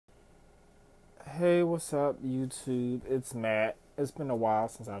Hey, what's up, YouTube? It's Matt. It's been a while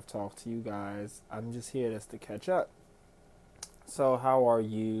since I've talked to you guys. I'm just here just to catch up. So, how are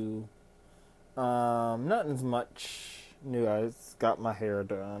you? Nothing's much new. I just got my hair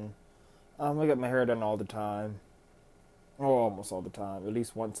done. I get my hair done all the time, or almost all the time, at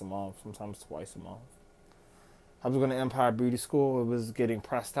least once a month, sometimes twice a month. I was going to Empire Beauty School. It was getting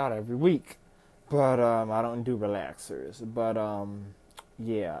pressed out every week, but I don't do relaxers. But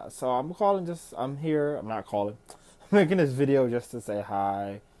yeah. So I'm calling. I'm here. I'm not calling. I'm making this video just to say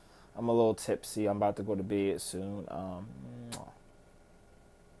hi. I'm a little tipsy. I'm about to go to bed soon.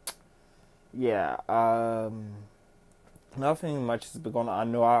 Yeah. Nothing much has been going on.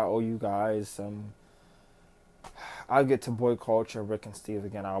 I know I owe you guys some. I'll get to Boy Culture, Rick and Steve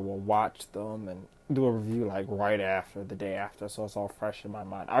again. I will watch them and do a review like right after, the day after, so it's all fresh in my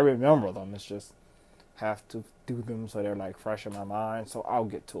mind. I remember them. It's just have to do them so they're like fresh in my mind. So I'll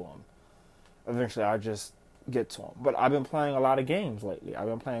get to them. Eventually, I'll just get to them. But I've been playing a lot of games lately. I've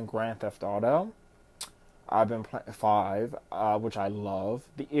been playing Grand Theft Auto. I've been playing 5, which I love.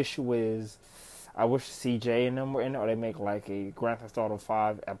 The issue is, I wish CJ and them were in it, or they make like a Grand Theft Auto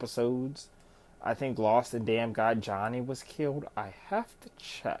 5 episodes. I think Lost and Damn guy Johnny was killed. I have to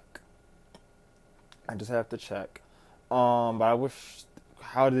check. I just have to check. But I wish.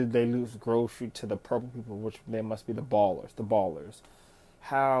 How did they lose Grove Street to the purple people, which they must be the ballers? The ballers.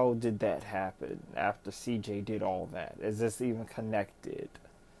 How did that happen after CJ did all that? Is this even connected?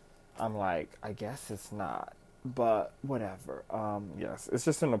 I'm like, I guess it's not, but whatever. Yes, it's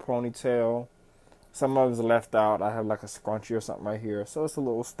just in a ponytail. Some of it's left out. I have like a scrunchie or something right here, so it's a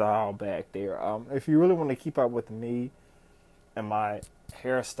little style back there. If you really want to keep up with me and my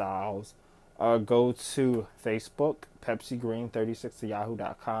hairstyles, go to Facebook, Pepsi Green 36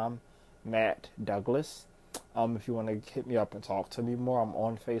 yahoo.com, Matt Douglas. If you want to hit me up and talk to me more, I'm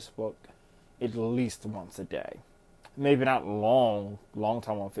on Facebook at least once a day. Maybe not long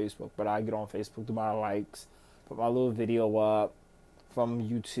time on Facebook, but I get on Facebook, do my likes, put my little video up from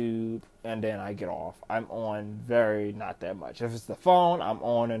YouTube, and then I get off. I'm on very not that much. If it's the phone, I'm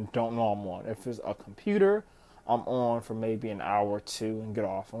on and don't know I'm on. If it's a computer, I'm on for maybe an hour or two and get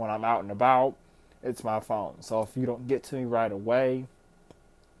off. And when I'm out and about, it's my phone. So if you don't get to me right away,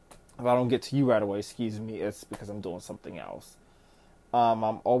 if I don't get to you right away, excuse me, it's because I'm doing something else. I'm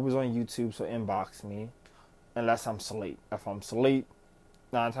always on YouTube, so inbox me unless I'm asleep. If I'm asleep,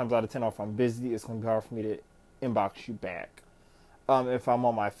 9 times out of 10, or if I'm busy, it's going to be hard for me to inbox you back. If I'm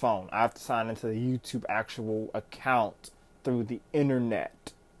on my phone, I have to sign into the YouTube actual account through the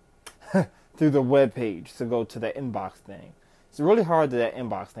internet, through the web page to go to the inbox thing. It's really hard to that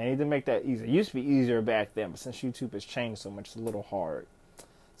inbox thing. They need to make that easier. It used to be easier back then, but since YouTube has changed so much, it's a little hard.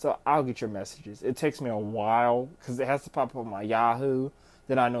 So I'll get your messages. It takes me a while because it has to pop up on my Yahoo.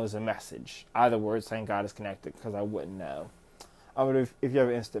 Then I know it's a message. Either word saying God is connected because I wouldn't know. But if you have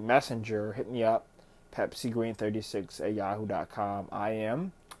an instant messenger, hit me up. PepsiGreen36 at yahoo.com. I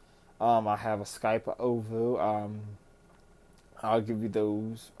have a Skype, a Ovu. I'll give you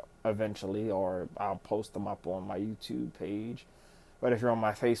those eventually, or I'll post them up on my YouTube page. But if you're on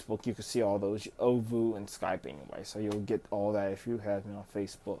my Facebook, you can see all those Ovu and Skype anyway. So you'll get all that if you have me on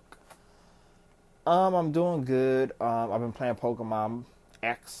Facebook. I'm doing good. I've been playing Pokemon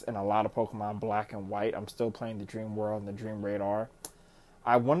X and a lot of Pokemon Black and White. I'm still playing the Dream World and the Dream Radar.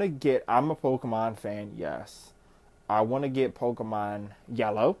 I'm a Pokemon fan, yes. I want to get Pokemon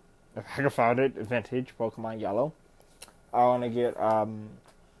Yellow. If I can find it, vintage Pokemon Yellow. I want to get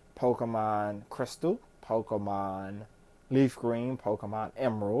Pokemon Crystal, Pokemon Leaf Green, Pokemon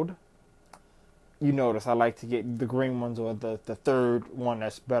Emerald. You notice I like to get the green ones or the third one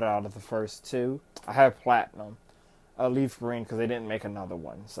that's better out of the first two. I have Platinum, Leaf Green because they didn't make another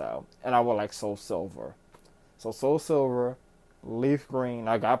one. So, and I would like Soul Silver. So Soul Silver, Leaf Green,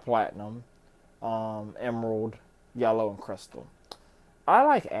 I got Platinum, Emerald, Yellow, and Crystal. I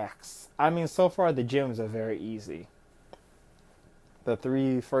like X. I mean, so far the gyms are very easy. The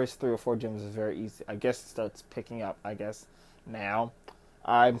first 3 or 4 gyms is very easy. I guess it starts picking up, now.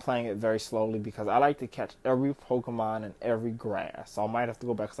 I'm playing it very slowly because I like to catch every Pokemon in every grass. So I might have to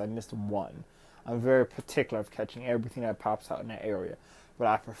go back because I missed one. I'm very particular of catching everything that pops out in that area. But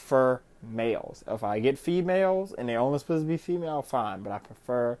I prefer males. If I get females and they're only supposed to be female, fine. But I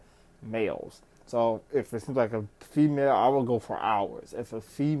prefer males. So if it seems like a female, I will go for hours. If a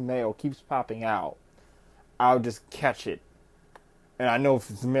female keeps popping out, I'll just catch it. And I know if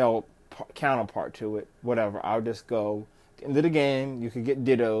it's a male counterpart to it, whatever, I'll just go. At the end of the game, you can get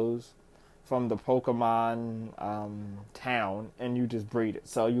Dittos from the Pokemon town, and you just breed it.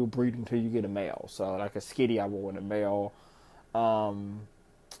 So you'll breed until you get a male. So like a Skitty, I will want a male.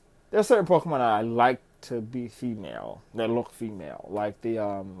 There's certain Pokemon that I like to be female, that look female, like the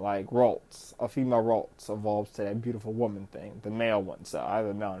like Ralts. A female Ralts evolves to that beautiful woman thing. The male one, so I have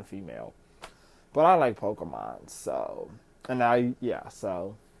a male and female. But I like Pokemon, so and I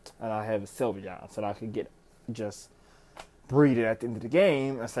have a Sylveon, so that I could get just breed it at the end of the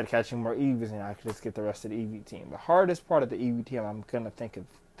game instead of catching more Eevees, and I could just get the rest of the Eevee team. The hardest part of the Eevee team I'm gonna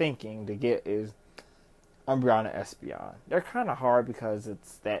thinking to get is Umbreon and Espeon. They're kind of hard because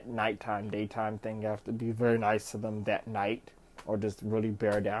it's that nighttime, daytime thing. You have to be very nice to them that night, or just really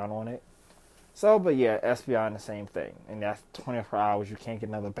bear down on it. So, but yeah, Espeon the same thing, and that's 24 hours. You can't get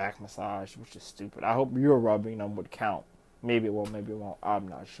another back massage, which is stupid. I hope your rubbing them would count. Maybe it will, maybe it won't. I'm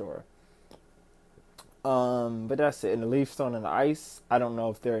not sure. But that's it. And the Leaf Stone and the Ice, I don't know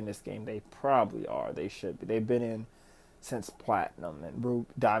if they're in this game. They probably are. They should be. They've been in since Platinum and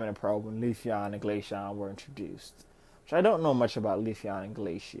Diamond and Pearl when Leafeon and Glaceon were introduced. Which I don't know much about Leafeon and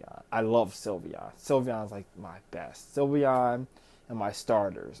Glaceon. I love Sylveon. Sylveon's like my best. Sylveon and my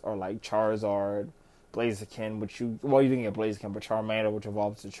starters are like Charizard, Blaziken, you didn't get Blaziken, but Charmander, which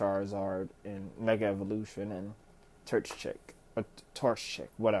evolves to Charizard in Mega Evolution, and Torchic,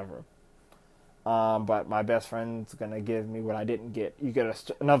 whatever. But my best friend's gonna give me what I didn't get. You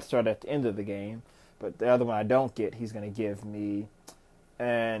get another start at the end of the game, but the other one I don't get, he's gonna give me,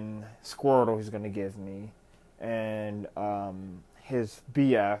 and Squirtle he's gonna give me, and his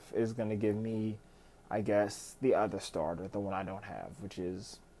BF is gonna give me, I guess, the other starter, the one I don't have, which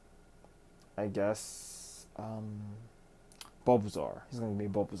is, I guess, Bulbasaur. He's gonna give me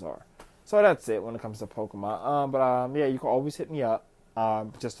Bulbasaur. So that's it when it comes to Pokemon. But yeah, you can always hit me up.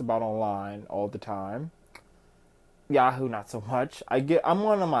 Just about online all the time. Yahoo, not so much. I'm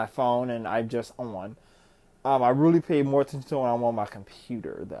on my phone and I'm just on. I really pay more attention to when I'm on my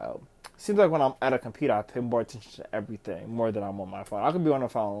computer, though. Seems like when I'm at a computer, I pay more attention to everything more than I'm on my phone. I could be on the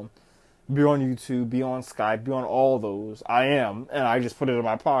phone, be on YouTube, be on Skype, be on all those. I am, and I just put it in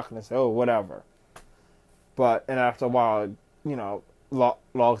my pocket and say, oh, whatever. And after a while,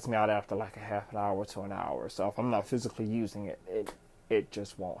 logs me out after like a half an hour to an hour. So if I'm not physically using it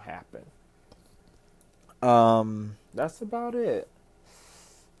just won't happen. That's about it.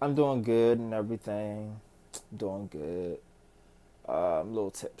 I'm doing good and everything. Doing good. I'm a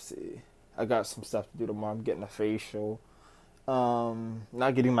little tipsy. I got some stuff to do tomorrow. I'm getting a facial.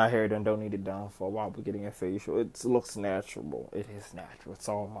 Not getting my hair done. Don't need it done for a while, but getting a facial. It looks natural. It is natural. It's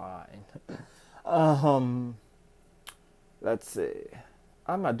all mine. Let's see.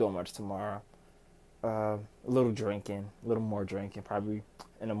 I'm not doing much tomorrow. A little drinking, a little more drinking, probably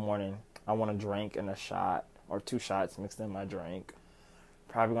in the morning. I want a drink and a shot, or 2 shots mixed in my drink.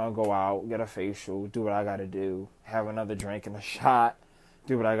 Probably gonna go out, get a facial, do what I gotta do, have another drink and a shot,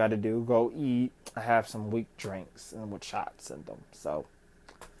 do what I gotta do, go eat. I have some weak drinks and with shots in them, so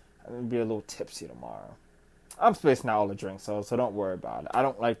I'm gonna be a little tipsy tomorrow. I'm spacing out all the drinks, so don't worry about it. I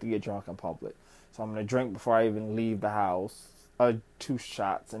don't like to get drunk in public, so I'm gonna drink before I even leave the house. 2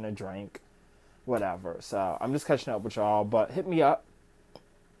 shots and a drink. Whatever. So I'm just catching up with y'all, but hit me up.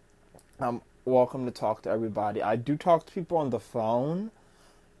 I'm welcome to talk to everybody. I do talk to people on the phone,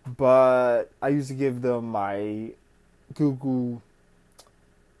 but I usually give them my Google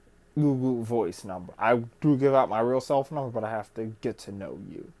Voice number. I do give out my real cell phone number, but I have to get to know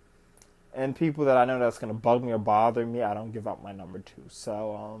you. And people that I know that's gonna bug me or bother me, I don't give out my number to.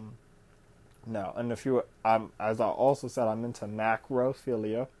 So no. And if you, as I also said, I'm into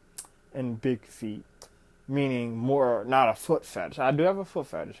macrophilia and big feet, meaning more not a foot fetish. I do have a foot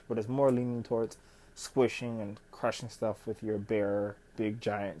fetish, but it's more leaning towards squishing and crushing stuff with your bare, big,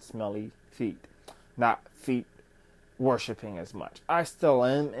 giant, smelly feet. Not feet worshipping as much. I still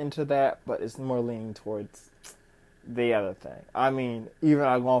am into that, but it's more leaning towards the other thing. I mean, even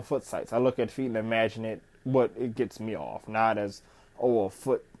I go on foot sites, I look at feet and imagine what it gets me off. Not as, a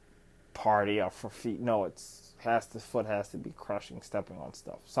foot party or for feet. No, the foot has to be crushing, stepping on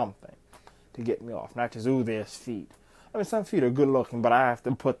stuff, something to get me off. Not just, there's feet. I mean, some feet are good looking, but I have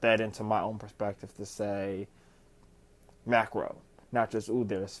to put that into my own perspective to say macro. Not just,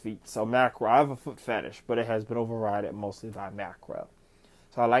 there's feet. So macro, I have a foot fetish, but it has been overridden mostly by macro.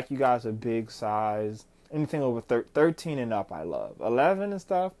 So I like you guys a big size. Anything over 13 and up I love. 11 and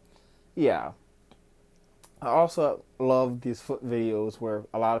stuff, yeah. I also love these foot videos where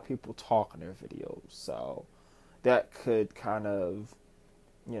a lot of people talk in their videos. So that could kind of,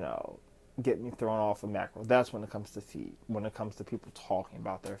 get me thrown off of macro. That's when it comes to feet. When it comes to people talking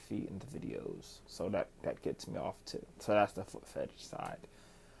about their feet in the videos. So that gets me off too. So that's the foot fetish side.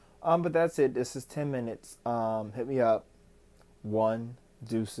 But that's it. This is 10 minutes. Hit me up. 1,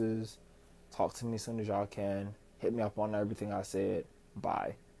 deuces. Talk to me as soon as y'all can. Hit me up on everything I said.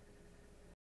 Bye.